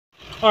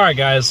All right,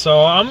 guys.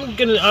 So I'm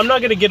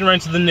not gonna get right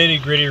into the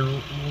nitty gritty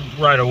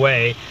right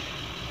away.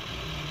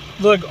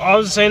 Look, I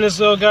was saying this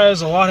though,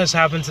 guys. A lot has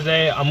happened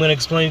today. I'm gonna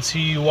explain to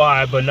you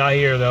why, but not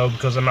here though,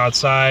 because I'm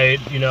outside,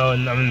 and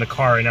I'm in the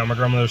car right now. My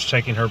grandmother's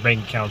checking her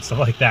bank account, stuff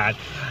like that,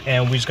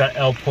 and we just got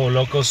El Pollo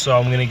Loco, so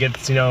I'm gonna get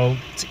to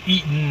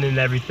eating and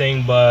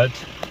everything. But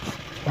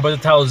the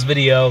title of this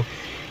video, you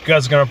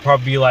guys are gonna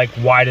probably be like,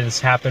 why did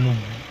this happen?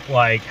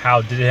 Like,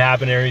 how did it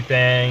happen?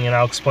 Everything, and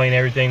I'll explain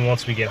everything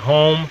once we get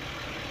home.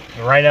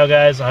 And right now,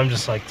 guys, I'm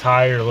just like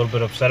tired, a little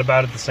bit upset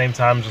about it. At the same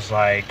time, just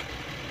like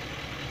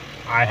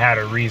I had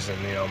a reason,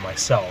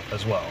 myself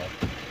as well.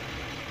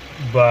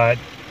 But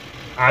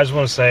I just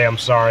want to say I'm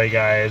sorry,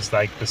 guys.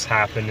 Like, this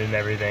happened and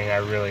everything. I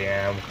really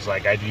am, because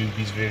like I do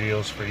these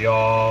videos for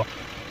y'all.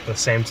 At the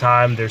same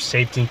time, there's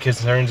safety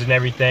concerns and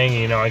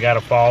everything. I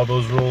gotta follow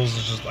those rules.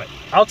 It's just like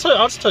I'll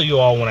just tell you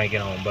all when I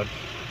get home. But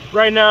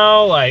right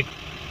now, like,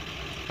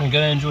 I'm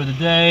gonna enjoy the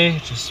day.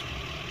 Just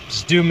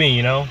do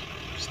me,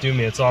 Just do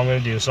me. That's all I'm gonna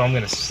do. So I'm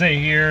gonna sit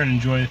here and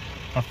enjoy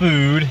my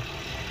food,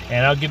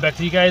 and I'll get back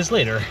to you guys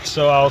later.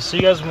 So I'll see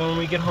you guys when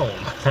we get home.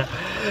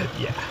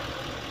 Yeah.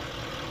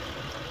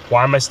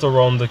 Why am I still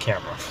rolling the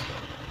camera?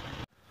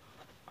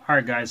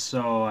 Alright, guys,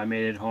 so I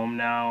made it home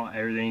now.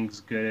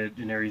 Everything's good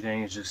and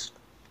everything. It's just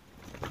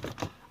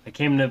I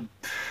can't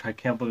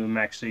believe I'm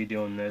actually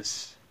doing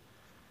this.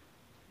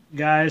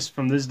 Guys,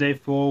 from this day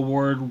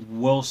forward,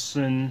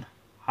 Wilson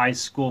High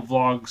School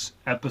Vlogs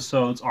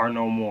episodes are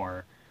no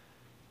more.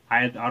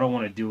 I don't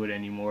want to do it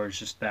anymore. It's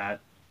just that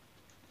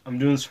I'm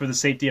doing this for the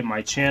safety of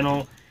my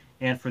channel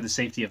and for the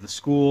safety of the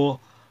school.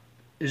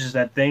 It's just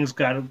that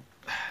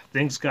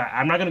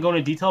I'm not gonna go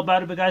into detail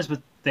about it,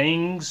 but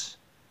things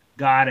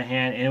got out of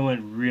hand and it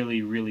went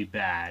really, really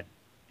bad.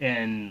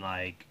 And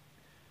like,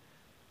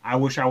 I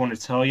wish I wanted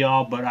to tell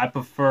y'all, but I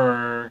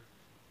prefer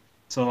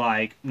to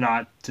like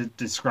not to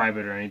describe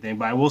it or anything.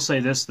 But I will say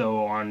this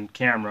though on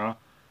camera,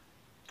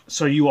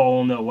 so you all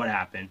will know what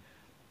happened.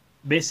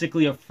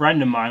 Basically, a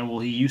friend of mine, well,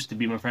 he used to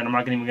be my friend. I'm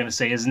not even gonna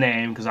say his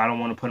name because I don't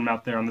want to put him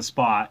out there on the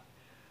spot.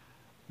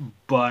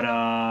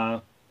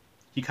 But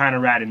he kind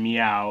of ratted me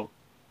out,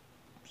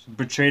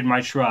 betrayed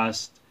my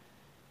trust,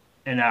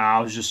 and I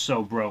was just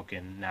so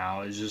broken.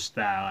 Now it's just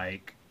that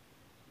like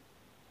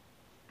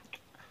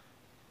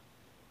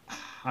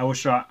I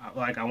wish I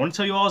want to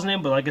tell you all his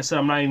name, but like I said,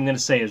 I'm not even gonna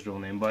say his real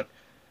name. But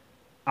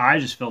I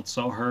just felt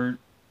so hurt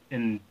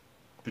and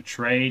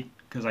betrayed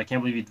because I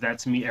can't believe he did that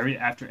to me.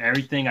 After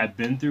everything I've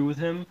been through with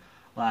him,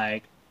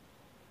 like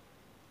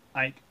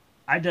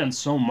I've done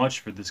so much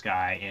for this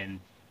guy,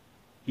 and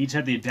he just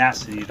had the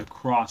audacity to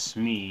cross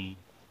me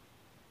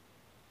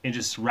and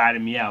just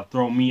ratted me out,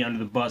 throw me under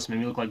the bus, made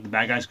me look like the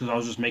bad guys because I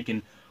was just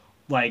making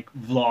like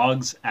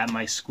vlogs at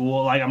my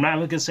school. Like, I'm not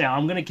gonna say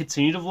I'm gonna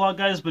continue to vlog,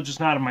 guys, but just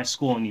not at my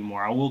school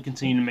anymore. I will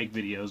continue to make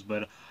videos,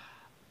 but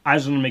I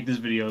just want to make this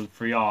video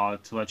for y'all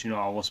to let you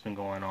know what's been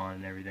going on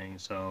and everything.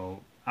 So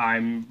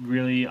I'm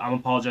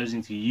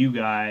apologizing to you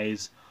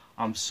guys.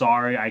 I'm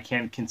sorry I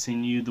can't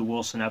continue the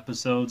Wilson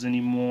episodes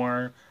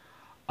anymore.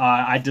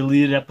 I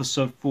deleted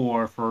episode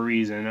 4 for a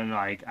reason, and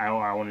like I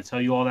want to tell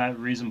you all that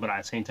reason, but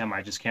at the same time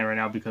I just can't right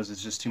now because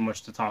it's just too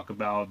much to talk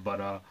about.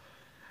 But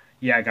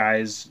yeah,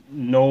 guys,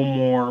 no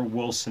more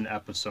Wilson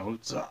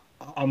episodes.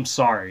 I'm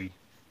sorry.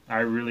 I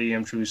really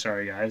am truly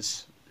sorry,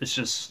 guys. It's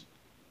just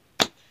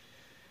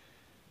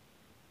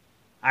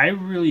I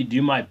really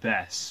do my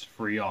best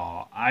for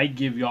y'all. I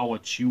give y'all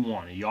what you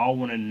want. Y'all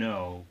want to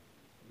know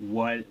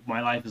what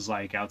my life is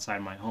like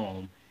outside my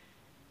home.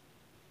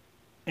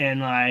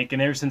 And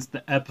ever since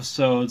the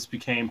episodes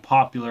became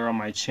popular on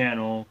my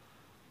channel,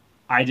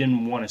 I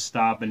didn't want to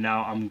stop, and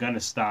now I'm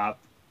gonna stop.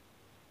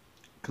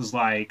 Cause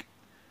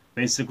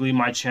basically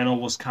my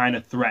channel was kind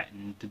of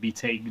threatened to be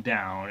taken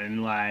down,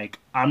 and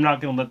I'm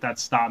not gonna let that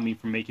stop me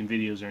from making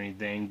videos or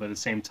anything. But at the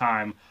same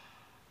time,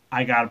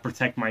 I gotta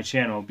protect my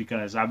channel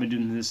because I've been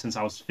doing this since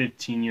I was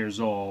 15 years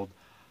old.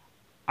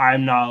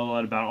 I'm not gonna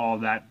let about all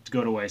that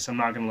go to waste. I'm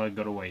not gonna let it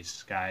go to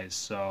waste, guys.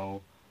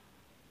 So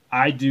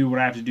I do what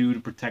I have to do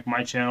to protect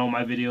my channel,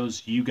 my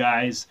videos, you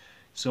guys,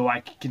 so I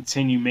can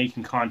continue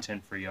making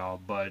content for y'all.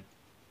 But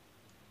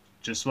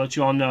just to let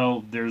you all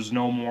know, there's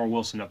no more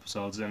Wilson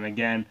episodes. And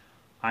again,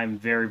 I'm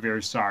very,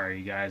 very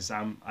sorry, guys.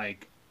 I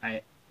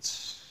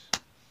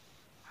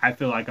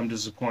feel like I'm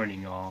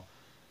disappointing y'all.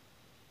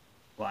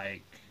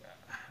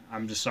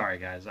 I'm just sorry,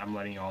 guys. I'm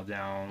letting y'all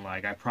down. I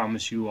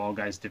promise you all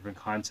guys different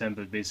content,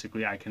 but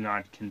basically I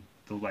cannot,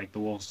 the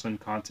Wilson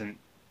content,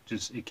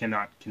 it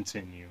cannot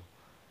continue.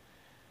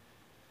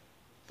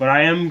 But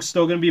I am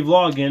still going to be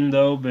vlogging,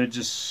 though, but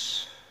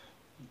just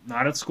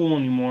not at school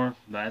anymore.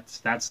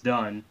 That's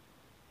done.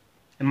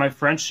 And my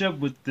friendship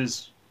with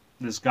this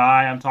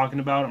guy I'm talking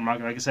about, I'm not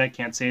gonna, like I said, I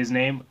can't say his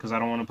name because I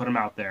don't want to put him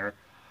out there.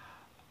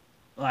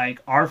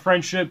 Our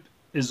friendship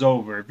is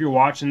over. If you're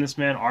watching this,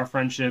 man, our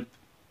friendship,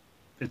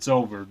 it's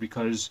over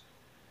because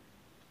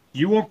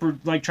you weren't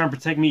trying to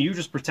protect me. You're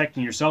just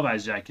protecting yourself,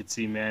 as I could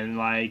see, man.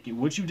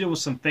 What you did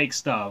was some fake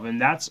stuff, and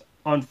that's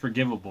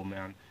unforgivable,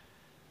 man.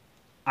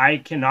 I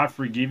cannot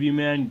forgive you,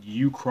 man.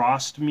 You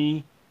crossed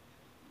me,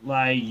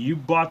 Like, you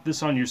bought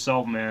this on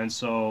yourself, man.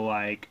 So,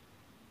 like,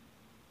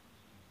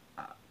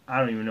 I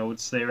don't even know what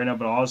to say right now,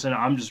 but all of a sudden,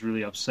 I'm just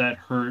really upset,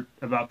 hurt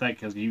about that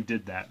because you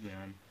did that,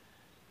 man.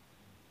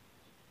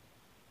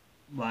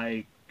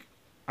 Like,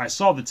 I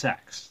saw the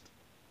text.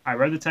 I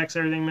read the text,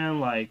 everything, man.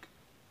 Like,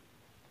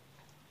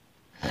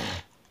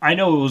 I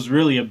know it was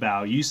really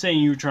about you saying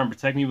you were trying to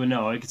protect me, but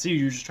no, I could see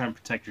you were just trying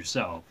to protect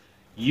yourself.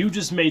 You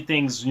just made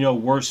things,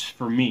 worse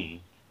for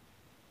me.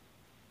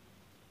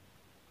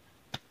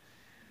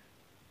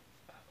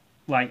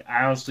 Like,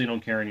 I honestly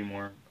don't care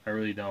anymore. I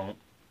really don't.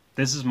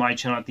 This is my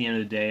channel at the end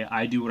of the day.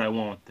 I do what I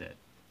want with it.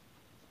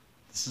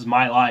 This is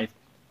my life,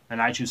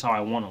 and I choose how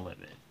I want to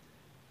live it.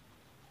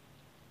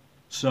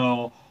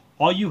 So,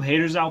 all you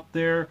haters out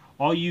there,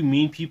 all you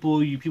mean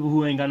people, you people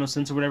who ain't got no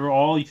sense or whatever,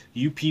 all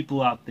you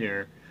people out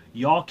there,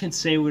 y'all can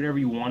say whatever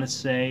you want to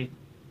say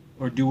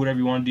or do whatever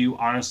you want to do.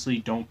 Honestly,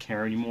 don't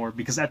care anymore.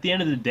 Because at the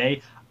end of the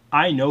day,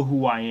 I know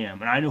who I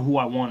am, and I know who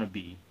I want to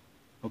be.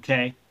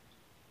 Okay?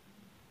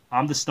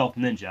 I'm the Stealth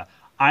Ninja.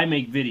 I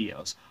make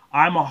videos.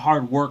 I'm a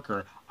hard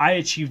worker. I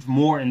achieved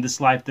more in this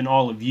life than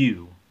all of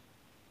you.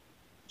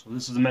 So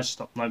this is the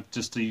message.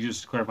 Just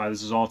to clarify,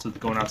 this is all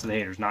going out to the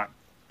haters, not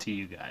to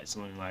you guys.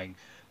 I mean, like,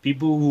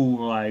 people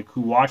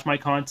who watch my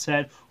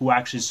content, who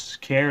actually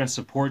care and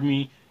support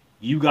me.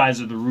 You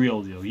guys are the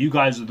real deal. You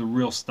guys are the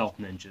real Stealth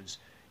Ninjas.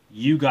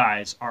 You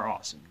guys are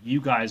awesome. You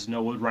guys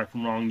know what right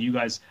from wrong. You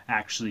guys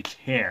actually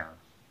care.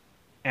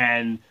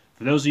 And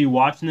for those of you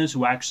watching this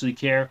who actually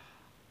care,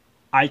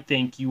 I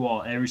thank you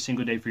all every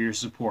single day for your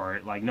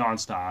support, like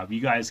nonstop. You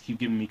guys keep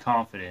giving me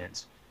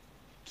confidence.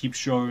 Keep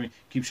showing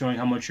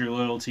how much your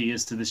loyalty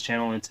is to this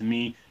channel and to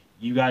me.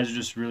 You guys are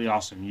just really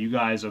awesome. You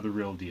guys are the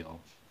real deal.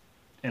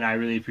 And I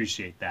really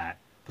appreciate that.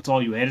 But to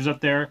all you haters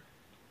up there,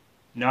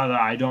 now that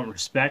I don't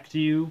respect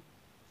you,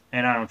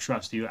 and I don't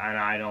trust you, and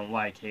I don't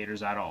like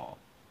haters at all.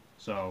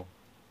 So,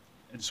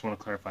 I just want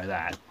to clarify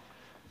that.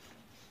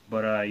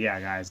 But, yeah,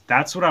 guys,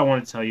 that's what I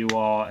want to tell you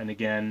all. And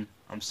again,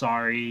 I'm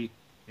sorry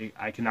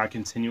I cannot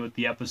continue with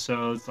the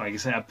episodes. Like I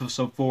said,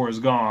 episode 4 is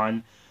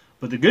gone.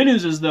 But the good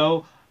news is,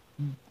 though,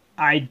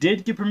 I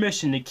did get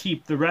permission to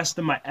keep the rest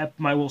of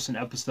my Wilson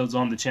episodes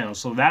on the channel.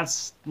 So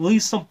that's, at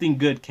least something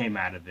good came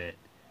out of it.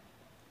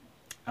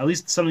 At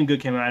least something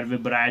good came out of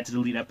it, but I had to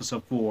delete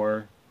episode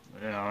 4.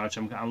 Which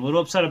I'm a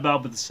little upset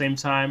about, but at the same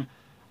time,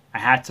 I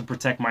had to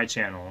protect my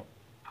channel.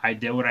 I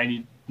did what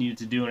I needed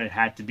to do, and it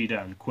had to be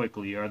done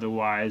quickly.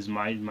 Otherwise,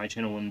 my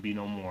channel wouldn't be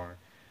no more.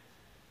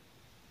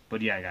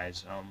 But yeah,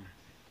 guys,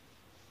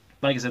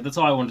 like I said, that's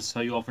all I wanted to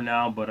tell you all for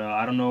now. But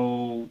I don't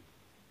know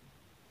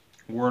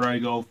where do I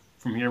go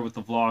from here with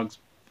the vlogs.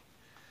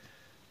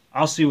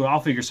 I'll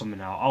figure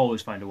something out. I'll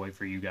always find a way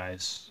for you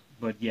guys.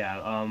 But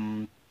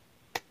yeah,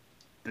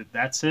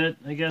 that's it.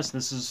 I guess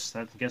this is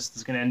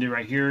gonna end it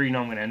right here. I'm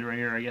gonna end it right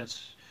here. I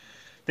guess.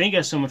 Thank you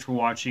guys so much for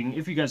watching.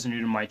 If you guys are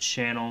new to my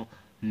channel,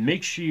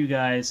 make sure you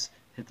guys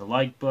hit the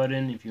like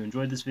button. If you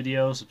enjoyed this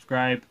video,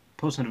 subscribe,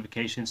 post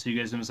notifications so you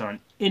guys don't miss out on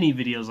any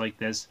videos like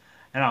this.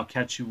 And I'll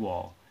catch you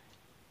all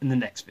in the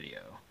next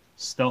video.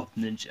 Stealth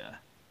Ninja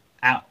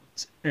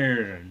out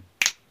and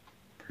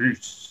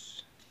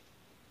peace.